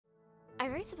I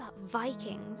wrote about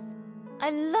Vikings. I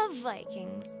love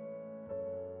Vikings.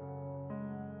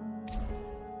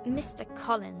 Mr.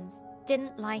 Collins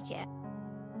didn't like it.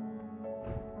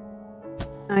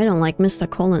 I don't like Mr.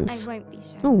 Collins. I won't be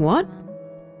showing Oh, what? this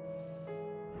to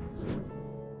Mum.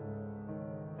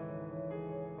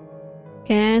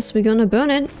 Guess we're gonna burn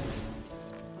it.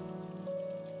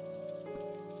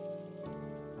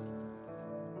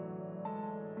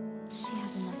 She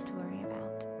has enough to worry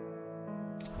about.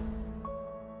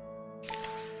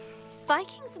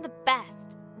 Vikings are the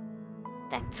best.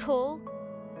 They're tall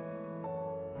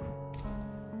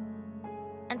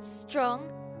and strong.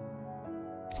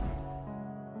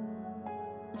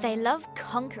 They love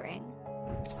conquering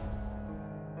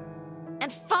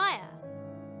and fire.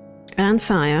 And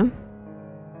fire.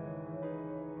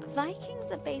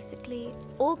 Vikings are basically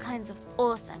all kinds of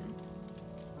awesome.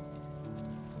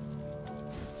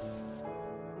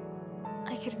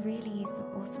 I could really use some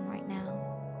awesome right now.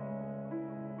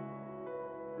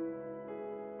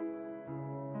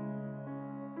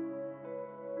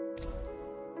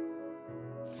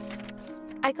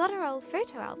 I got her old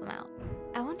photo album out.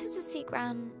 I wanted to see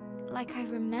Gran like I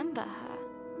remember her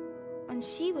when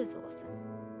she was awesome.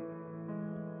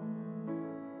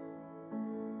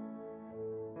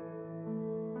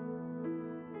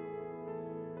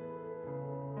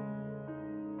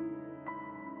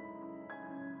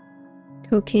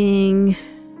 Cooking,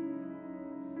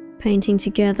 painting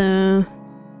together,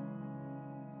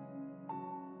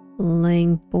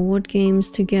 playing board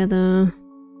games together,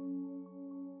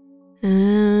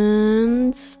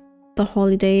 and the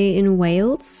holiday in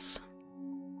Wales,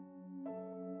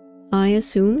 I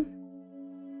assume.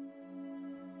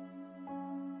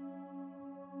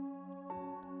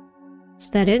 Is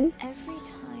that it? Every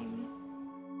time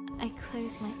I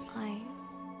close my eyes,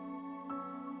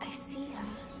 I see her.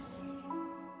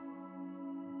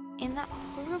 In that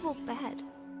horrible bed.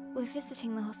 We're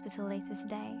visiting the hospital later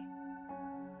today.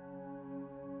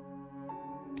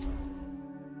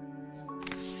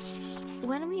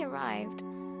 When we arrived,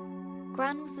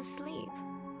 Gran was asleep.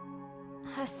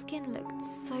 Her skin looked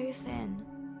so thin,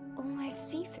 almost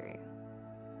see-through,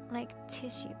 like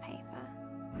tissue paper.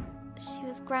 She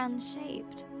was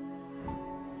Gran-shaped,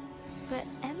 but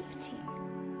empty.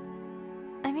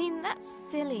 I mean, that's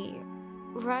silly,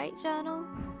 right, Journal?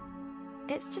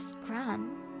 It's just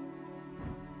Gran.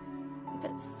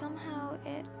 But somehow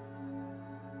it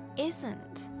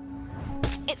isn't.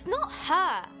 It's not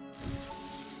her!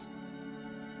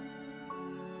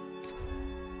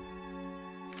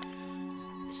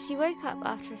 She woke up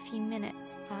after a few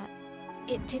minutes, but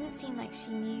it didn't seem like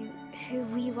she knew who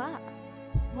we were.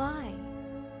 Why?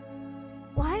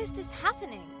 Why is this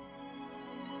happening?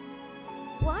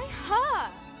 Why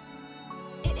her?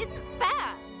 It isn't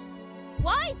fair.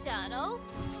 Why, Journal?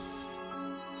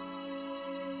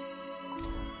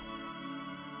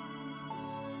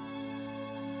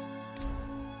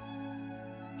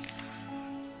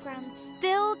 Gran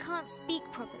still can't speak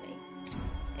properly.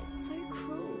 It's so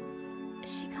cruel.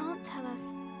 She can't tell us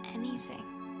anything.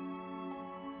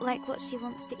 Like what she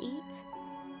wants to eat.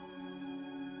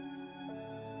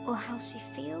 Or how she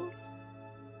feels.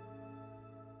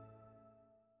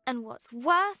 And what's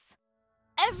worse,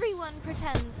 everyone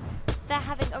pretends they're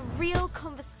having a real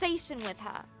conversation with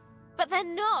her. But they're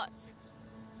not.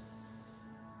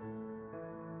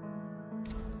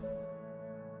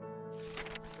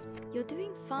 You're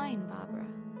doing fine, Barbara,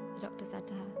 the doctor said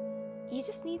to her. You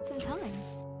just need some time.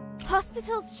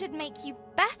 Hospitals should make you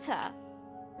better.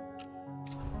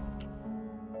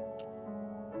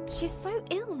 She's so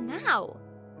ill now.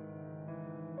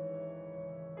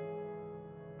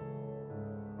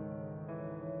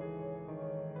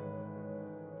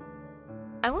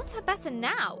 I want her better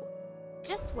now.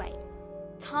 Just wait.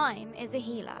 Time is a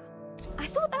healer. I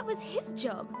thought that was his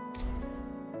job.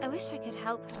 I wish I could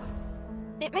help her.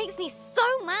 It makes me so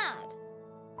mad.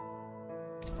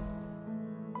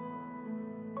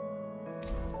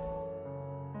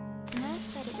 Nurse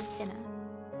said it was dinner.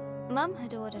 Mum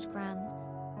had ordered Gran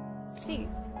soup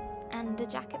and a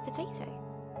jacket potato.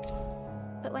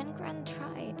 But when Gran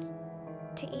tried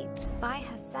to eat by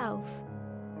herself,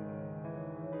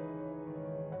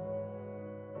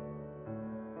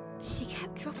 she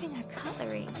kept dropping her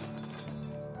cutlery.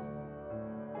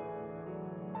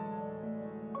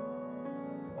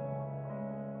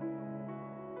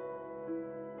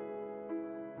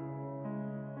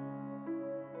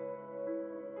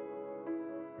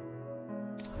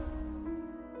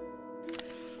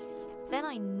 Then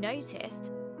I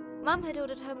noticed Mum had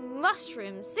ordered her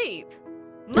mushroom soup.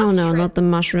 Oh no, not the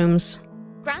mushrooms.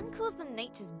 Gran calls them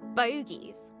nature's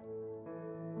bogies.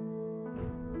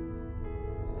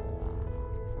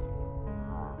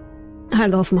 I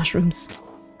love mushrooms.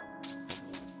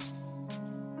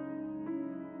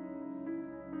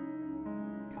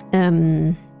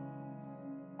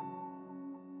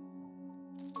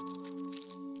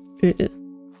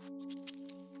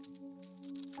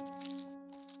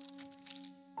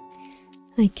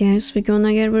 I guess we're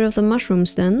gonna get rid of the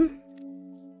mushrooms then.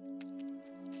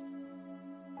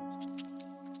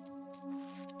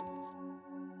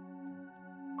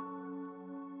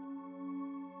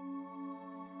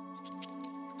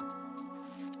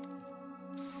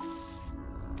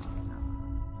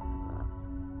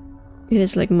 It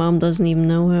is like Mom doesn't even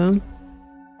know her.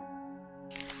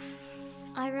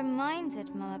 I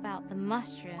reminded Mum about the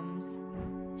mushrooms.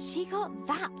 She got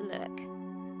that look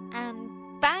and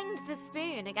banged the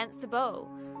spoon against the bowl.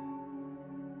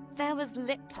 There was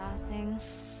lip passing.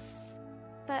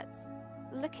 But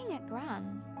looking at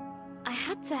Gran, I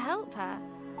had to help her.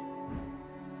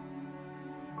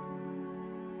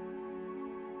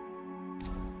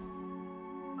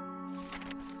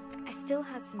 I still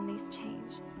had some loose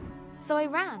change, so I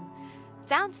ran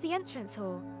down to the entrance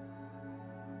hall,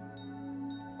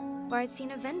 where I'd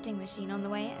seen a vending machine on the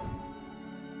way in.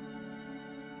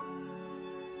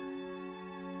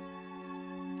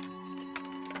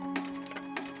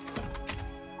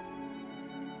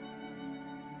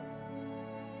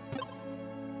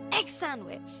 Egg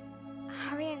sandwich!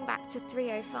 Hurrying back to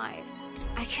 305,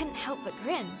 I couldn't help but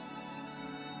grin.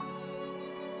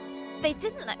 They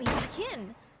didn't let me back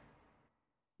in.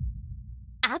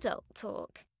 Adult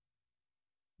talk.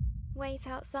 Wait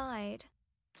outside.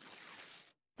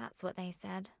 That's what they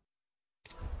said.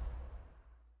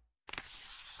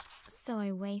 So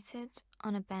I waited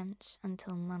on a bench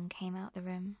until Mum came out the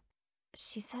room.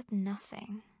 She said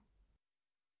nothing.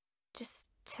 Just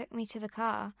took me to the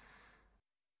car.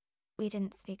 We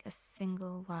didn't speak a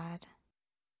single word.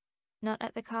 Not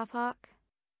at the car park.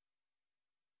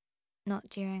 Not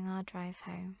during our drive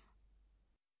home.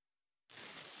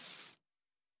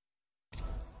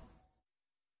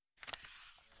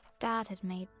 Dad had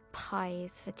made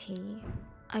pies for tea.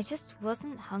 I just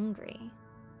wasn't hungry.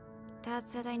 Dad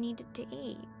said I needed to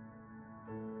eat.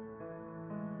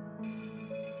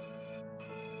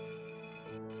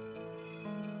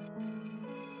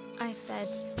 I said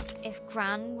if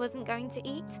Gran wasn't going to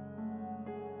eat,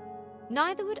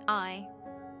 neither would I.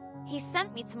 He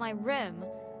sent me to my room.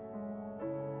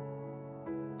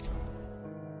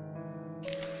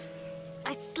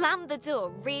 I slammed the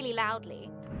door really loudly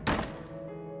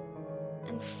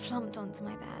and flumped onto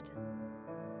my bed.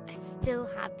 I still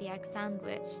had the egg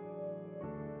sandwich.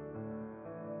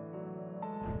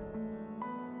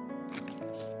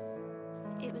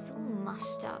 It was all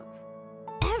mushed up.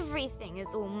 Everything is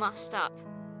all mushed up.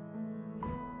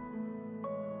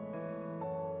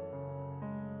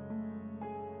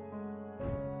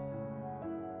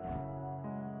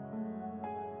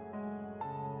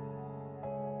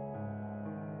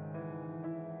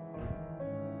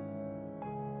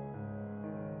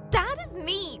 Dad is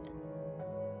mean.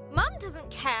 Mum doesn't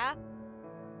care.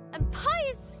 And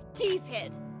pie is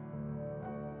stupid.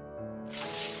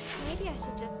 Maybe I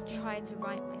should just try to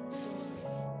write my story.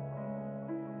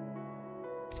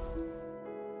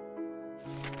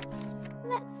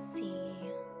 Let's see.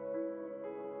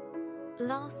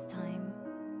 Last time,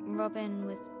 Robin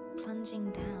was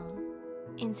plunging down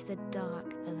into the dark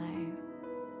below,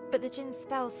 but the djinn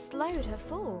spell slowed her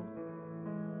fall.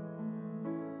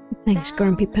 Thanks,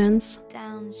 Grumpy Pants.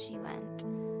 Down she went,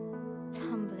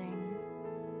 tumbling,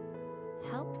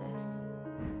 helpless.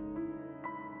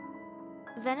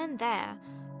 Then and there,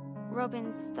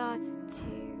 Robin started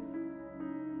to...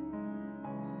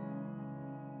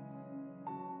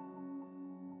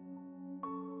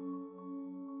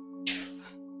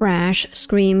 Crash,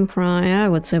 scream, cry. I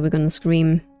would say we're gonna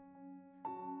scream.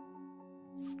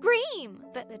 scream!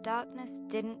 But the darkness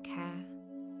didn't care.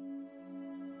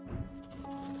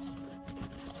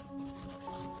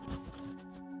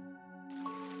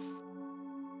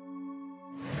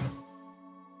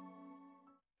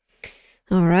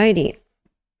 Alrighty.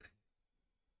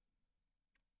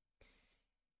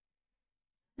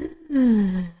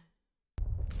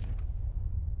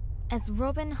 As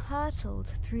Robin hurtled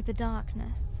through the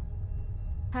darkness,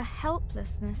 her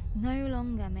helplessness no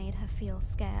longer made her feel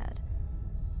scared.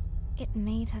 It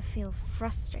made her feel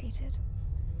frustrated,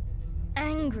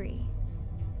 angry.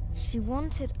 She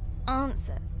wanted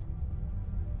answers.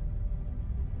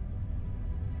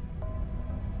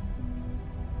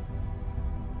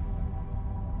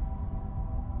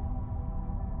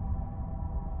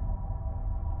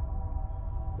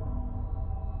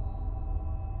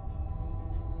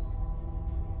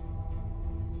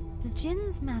 The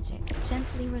Jinn's magic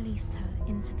gently released her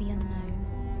into the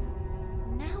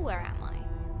unknown. Now where am I?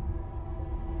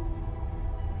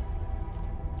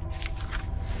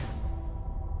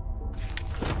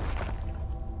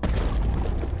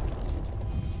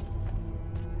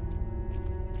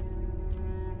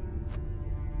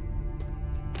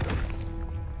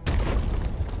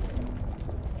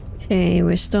 Okay,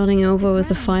 we're starting over with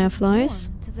the ground is fireflies.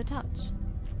 warm to the touch.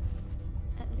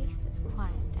 At least it's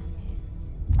quiet down here.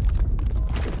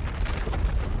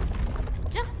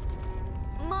 Just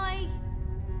my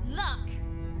luck.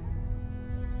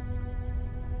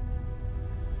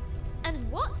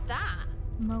 And what's that?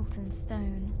 Molten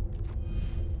stone.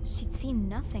 She'd seen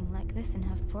nothing like this in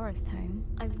her forest home.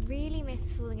 I really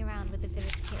miss fooling around with the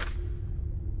village kids.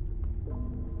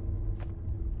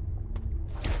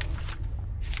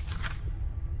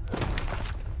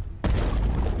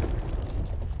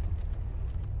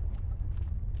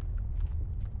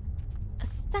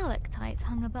 Stalactites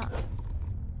hung above,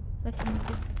 looking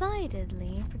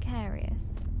decidedly precarious.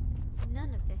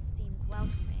 None of this seems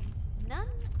welcoming. None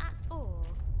at all.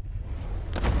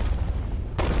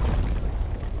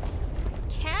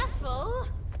 Careful!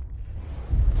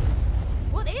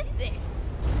 What is this?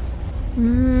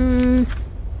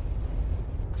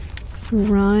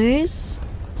 Rise.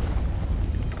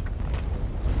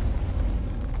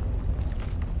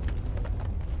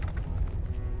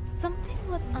 Something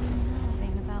was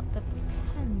unnerving about the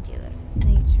pendulous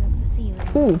nature of the ceiling.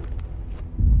 Ooh.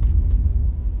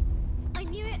 I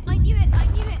knew it! I knew it! I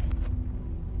knew it!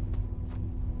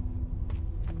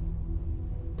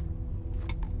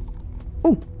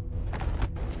 Ooh.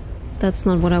 That's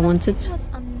not what I wanted.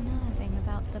 Something was unnerving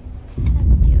about the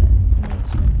pendulous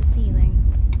nature of the ceiling.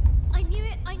 I knew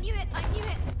it! I knew it! I knew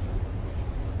it!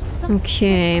 Something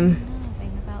Okay. was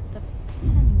unnerving about the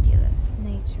pendulous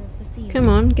nature of the ceiling. Come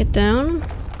on, get down.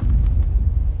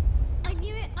 I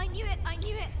knew it! I knew it! I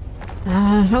knew it!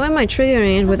 How am I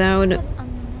triggering it without Something was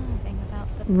unnerving about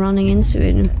the running into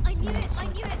it? I knew it! I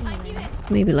knew it! I knew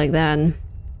it! Maybe like that.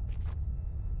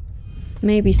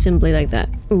 Maybe simply like that.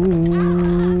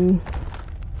 Ooh.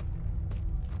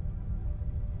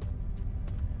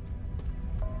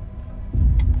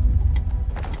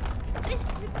 This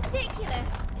is ridiculous!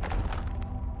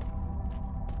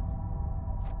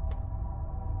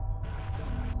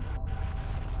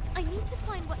 I need to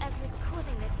find whatever is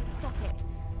causing this and stop it,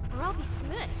 or I'll be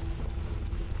smushed.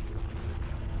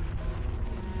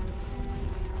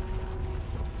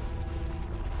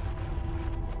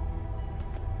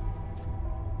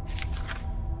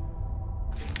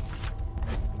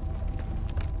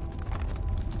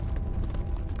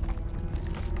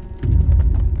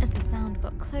 As the sound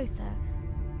got closer,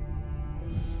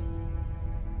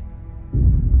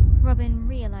 Robin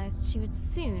realized she would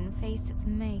soon face its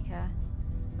maker.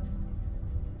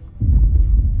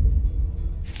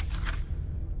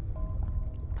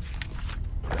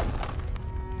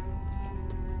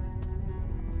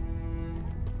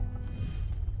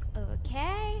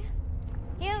 Okay,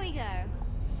 here we go.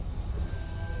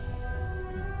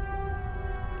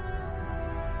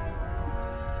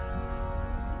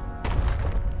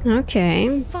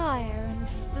 Okay. Fire and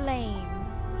flame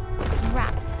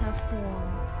wrapped her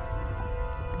form.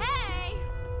 Hey!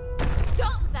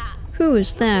 Stop that! Who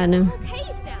is that? The whole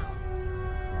cave down.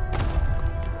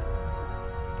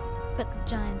 But the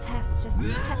giantess just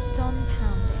kept on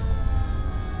pounding.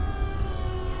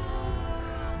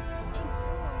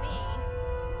 Ignore me.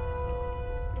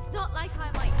 It's not like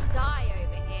I might die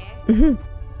over here.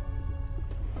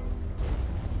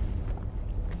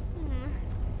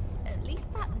 At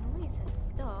least that noise has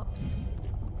stopped.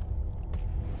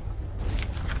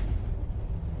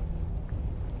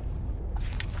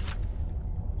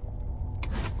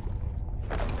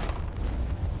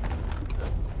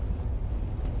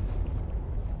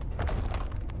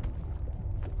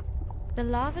 The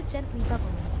lava gently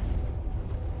bubbled,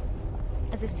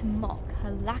 as if to mock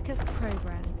her lack of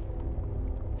progress.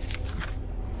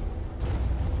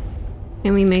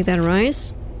 Can we make that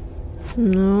rise?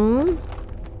 No.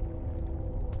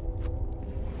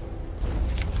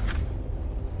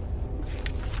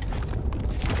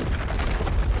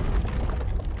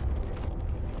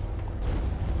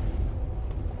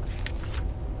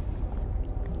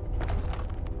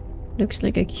 Looks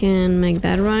like I can make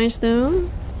that rise though.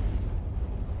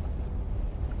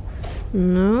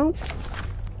 No.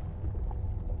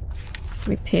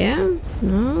 Repair?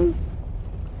 No.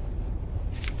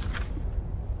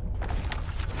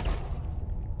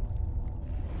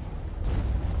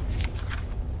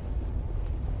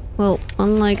 Well,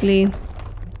 unlikely.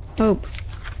 Hope.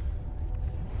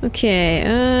 Okay,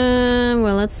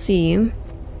 well, let's see.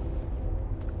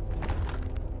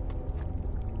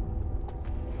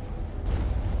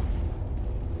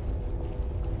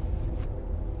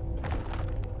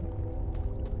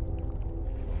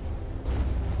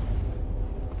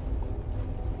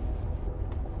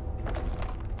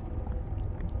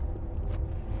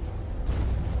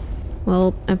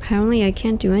 Well, apparently I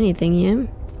can't do anything here.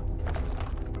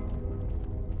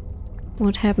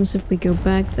 What happens if we go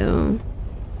back, though?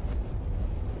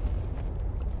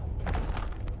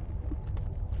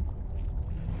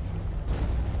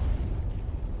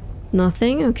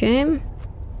 Nothing? Okay.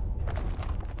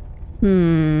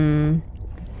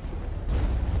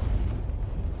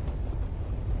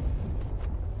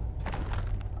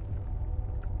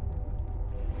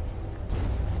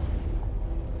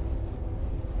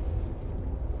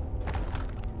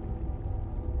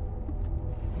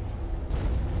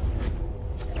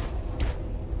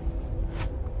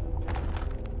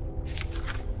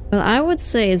 Well, I would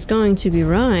say it's going to be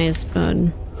rice, but...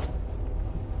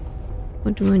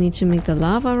 What do I need to make the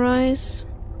lava rise?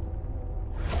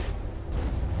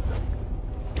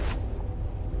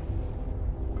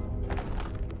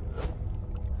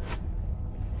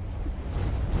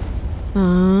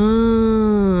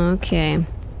 Ah, okay.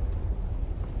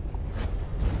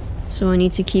 So I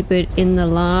need to keep it in the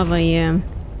lava, yeah.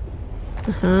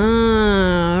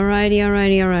 Alrighty,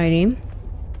 alrighty, alrighty.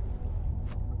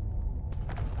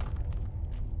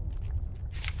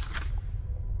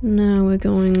 Now we're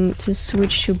going to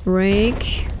switch to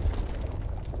break.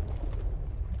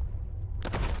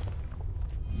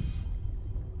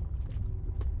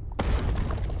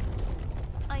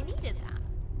 I needed that.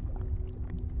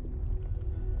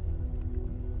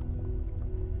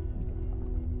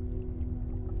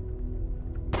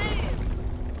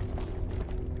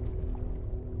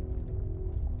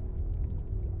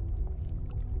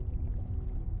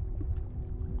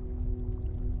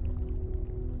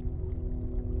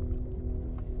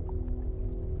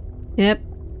 Yep.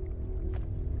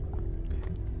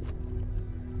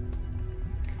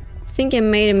 I think I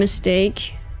made a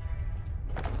mistake.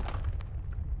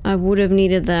 I would have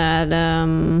needed that,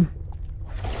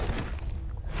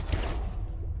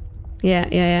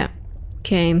 Yeah.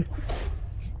 Okay.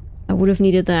 I would have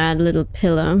needed that little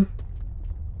pillar.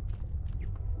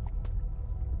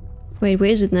 Wait, where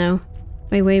is it now?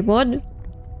 Wait, what?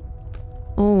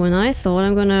 Oh, and I thought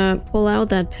I'm gonna pull out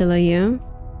that pillar here.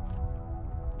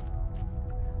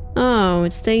 Oh,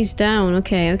 it stays down.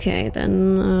 Okay,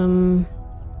 then,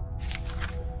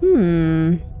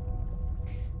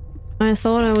 I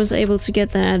thought I was able to get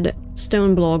that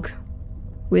stone block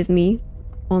with me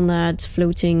on that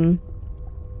floating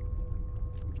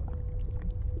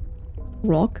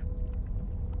rock.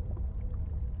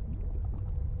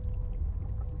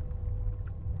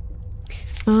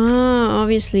 Ah,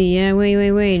 obviously, yeah, wait.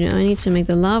 I need to make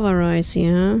the lava rise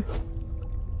here.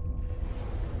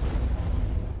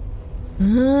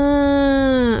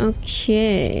 Ah,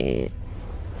 okay.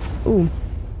 Ooh.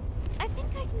 I think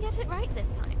I can get it right this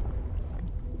time.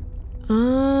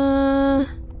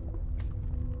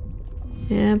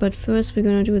 Yeah, but first we're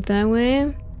gonna do it that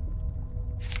way.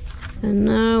 And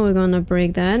now we're gonna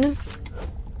break that.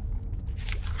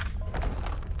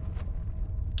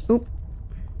 Oop.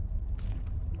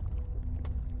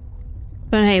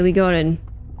 But hey, we got it.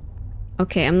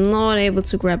 Okay, I'm not able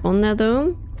to grab on that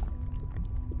though.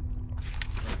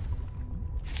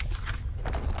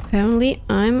 Apparently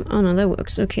I'm... Oh no, that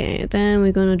works. Okay, then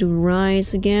we're gonna do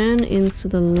rise again into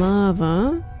the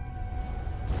lava.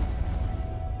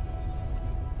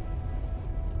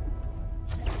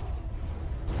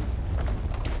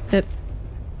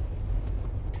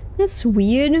 That's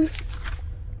weird.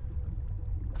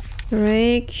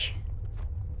 Break.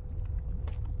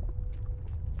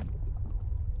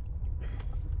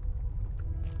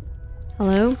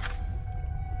 Hello?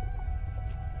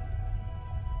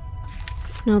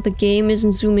 Now the game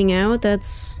isn't zooming out,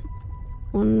 that's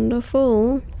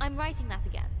wonderful. I'm writing that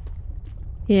again.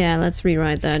 Yeah, let's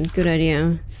rewrite that. Good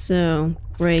idea. So,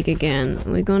 break again.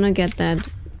 We're gonna get that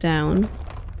down.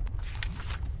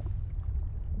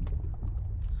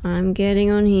 I'm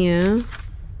getting on here.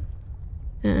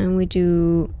 And we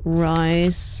do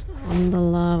rise on the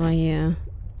lava here.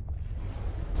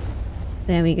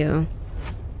 There we go.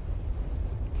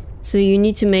 So you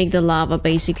need to make the lava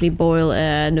basically boil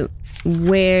at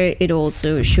where it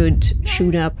also should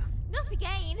shoot up. Not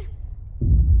again!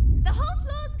 The whole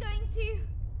floor's going to...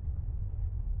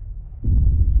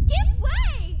 give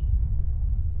way!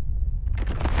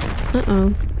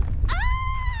 Uh-oh.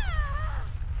 Ah!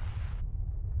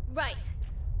 Right.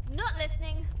 Not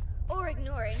listening or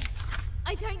ignoring.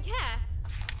 I don't care.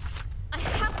 I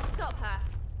have to stop her.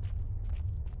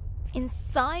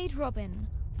 Inside Robin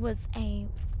was a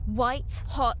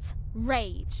white-hot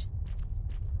rage.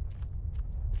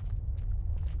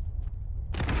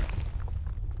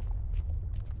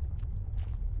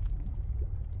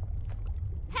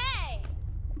 Hey!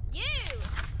 You!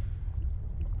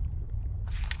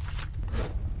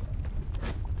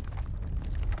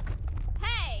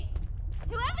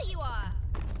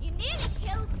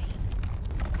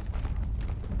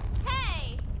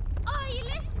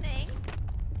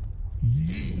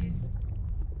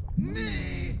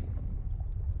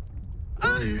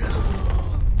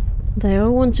 They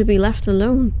all want to be left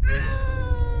alone.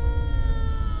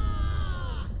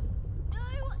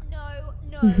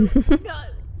 No, no.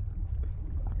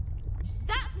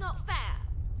 That's not fair.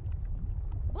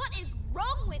 What is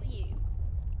wrong with you?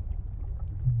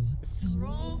 What's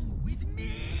wrong with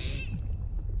me?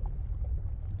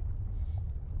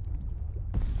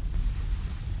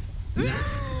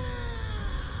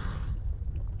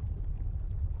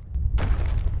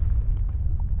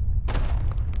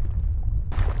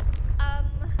 I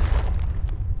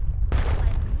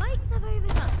might have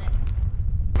overdone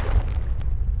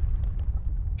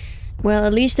this. Well,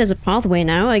 at least there's a pathway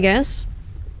now, I guess.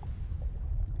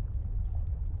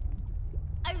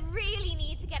 I really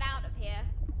need to get out of here.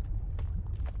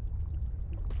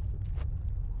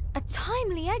 A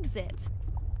timely exit.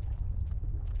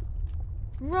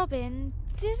 Robin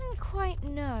didn't quite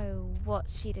know what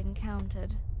she'd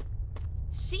encountered.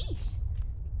 Sheesh.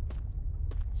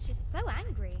 She's so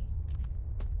angry.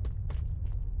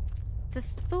 The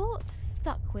thought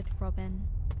stuck with Robin.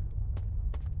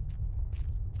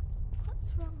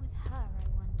 What's wrong with her, I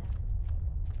wonder?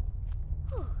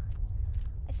 Whew.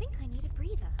 I think I need a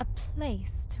breather. A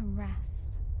place to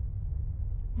rest.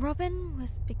 Robin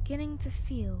was beginning to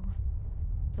feel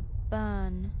the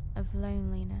burn of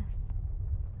loneliness.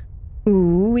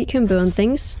 Ooh, we can burn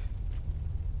things.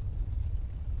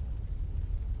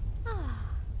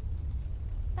 Ah,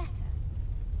 better.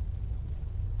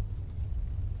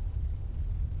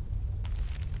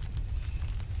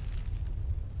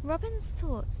 Robin's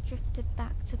thoughts drifted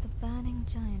back to the burning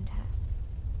giantess.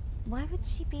 Why would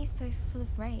she be so full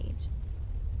of rage?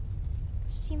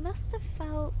 She must have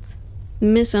felt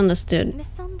Misunderstood.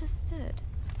 misunderstood.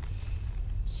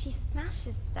 She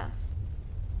smashes stuff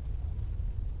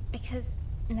because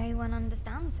no one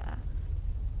understands her.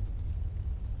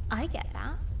 I get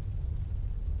that.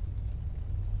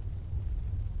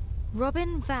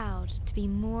 Robin vowed to be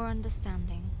more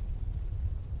understanding.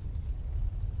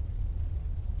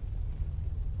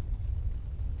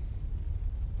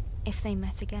 If they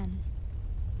met again.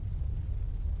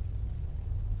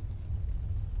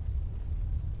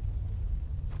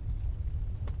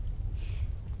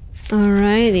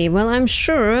 Alrighty, well, I'm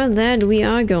sure that we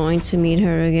are going to meet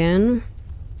her again.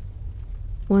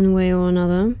 One way or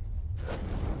another.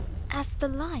 As the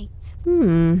light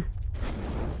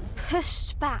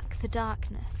pushed back the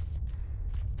darkness,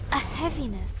 a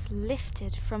heaviness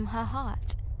lifted from her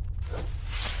heart.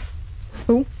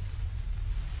 Oh.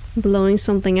 Blowing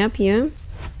something up here.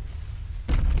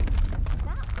 That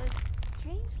was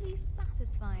strangely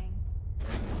satisfying.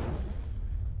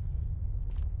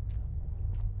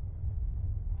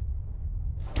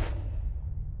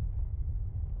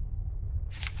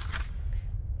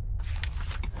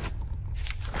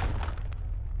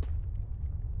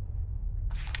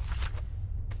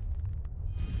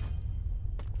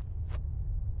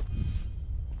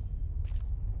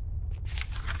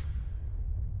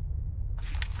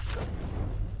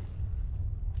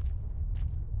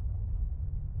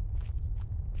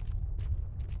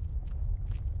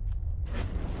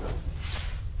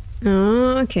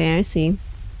 Oh, okay, I see.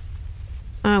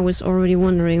 I was already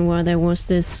wondering why there was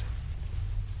this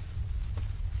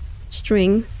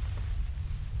string.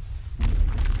 Elder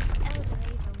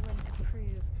Ava wouldn't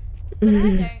approve, but I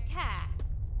don't care.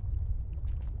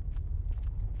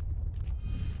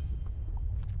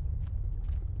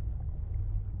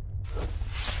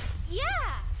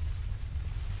 Yeah!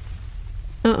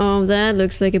 Uh-oh, that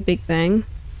looks like a big bang.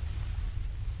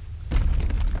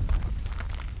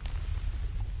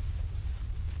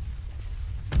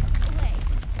 Wait.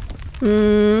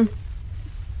 Oh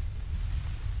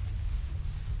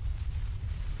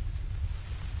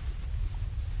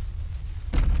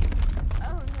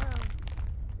no.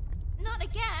 Not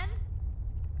again!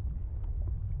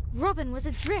 Robin was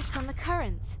adrift on the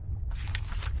current.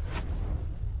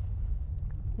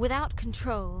 Without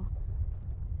control.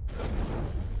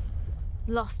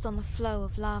 Lost on the flow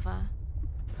of lava.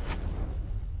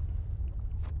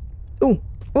 Ooh,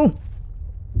 ooh,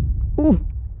 ooh.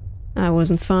 I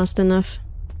wasn't fast enough.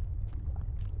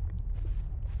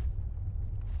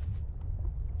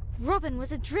 Robin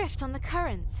was adrift on the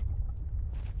current.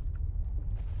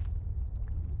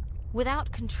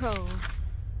 Without control.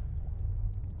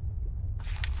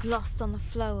 Lost on the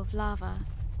flow of lava.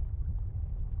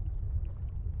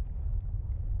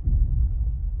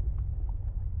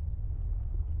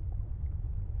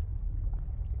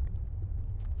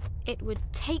 It would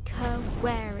take her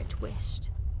where it wished.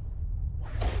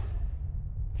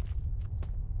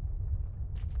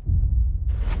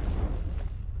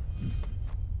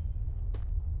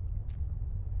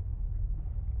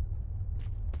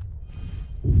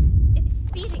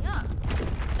 speeding up.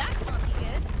 That can't be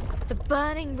good. The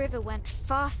burning river went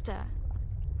faster.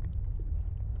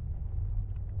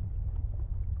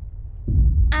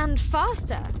 And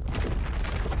faster.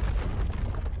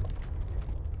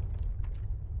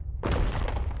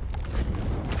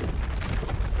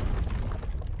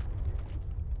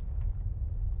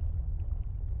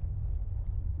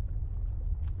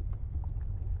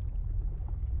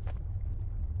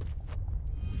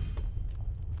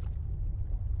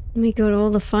 We got all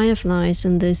the fireflies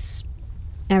in this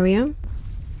area.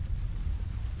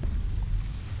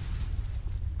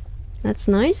 That's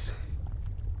nice.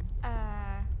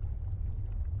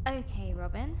 Okay,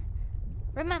 Robin.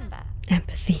 Remember,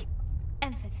 Empathy.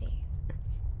 empathy.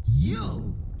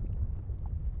 You!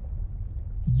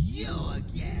 You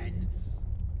again!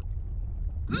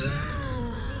 She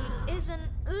isn't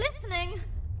listening.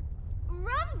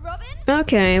 Run, Robin!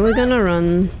 Okay, we're gonna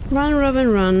run. Run,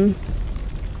 Robin, run.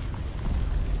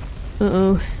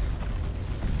 Uh-oh.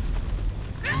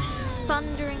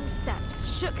 Thundering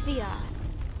steps shook the earth.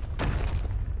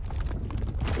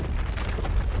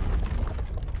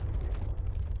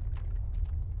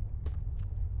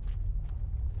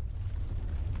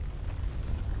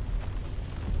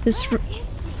 This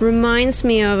reminds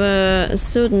me of a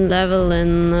certain level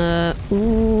in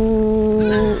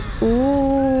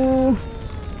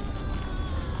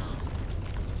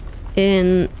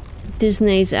in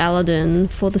Disney's Aladdin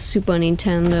for the Super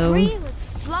Nintendo. Debris was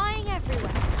flying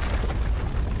everywhere.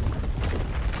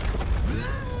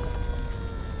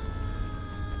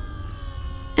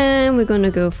 And we're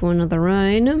gonna go for another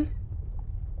ride.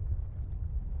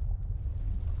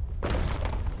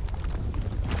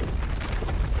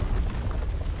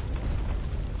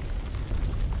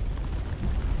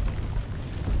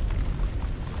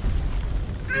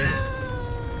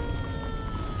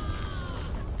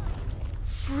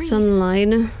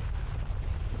 Sunlight.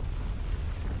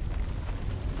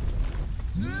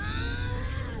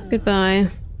 Goodbye.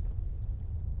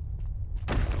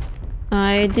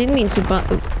 I didn't mean to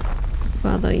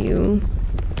bother you.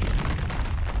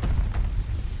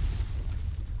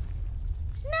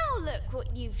 Now look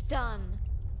what you've done.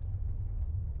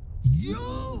 You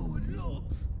look!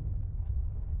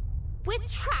 We're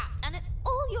trapped and it's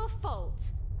all your fault.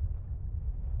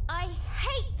 I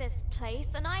hate this place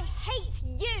and I hate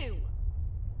you.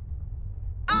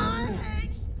 I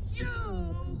hate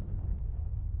you!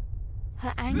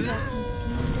 Her anger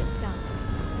consumed itself.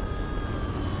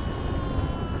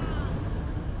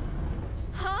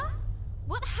 Huh?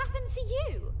 What happened to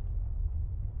you?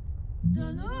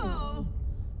 No.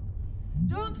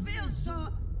 Don't feel so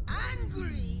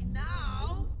angry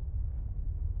now.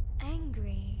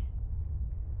 Angry?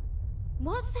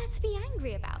 What's there to be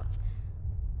angry about?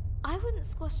 I wouldn't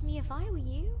squash me if I were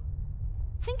you.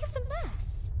 Think of the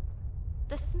mess.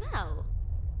 The smell.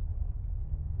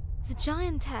 The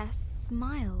giantess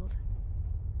smiled.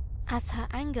 As her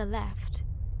anger left,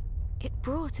 it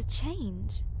brought a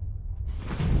change.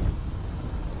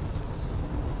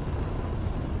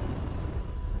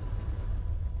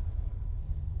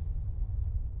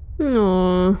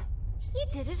 Aww. You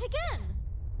did it again.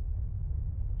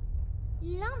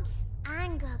 Lump's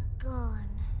anger gone.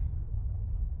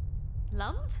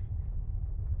 Lump?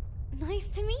 Nice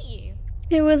to meet you.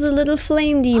 It was a little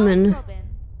flame I'm demon.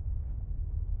 Robin.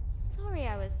 Sorry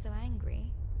I was so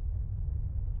angry.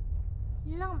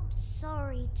 Lump's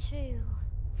sorry too.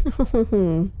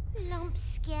 Lump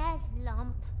scares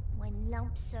Lump when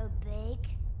Lump's so big.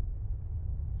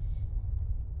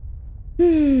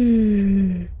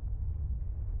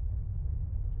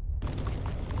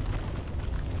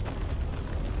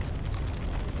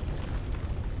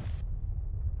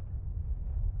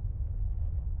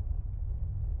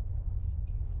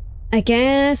 I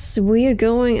guess we're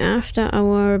going after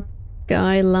our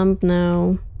guy Lump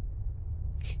now.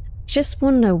 Just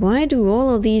wonder, why do all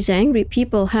of these angry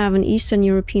people have an Eastern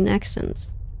European accent?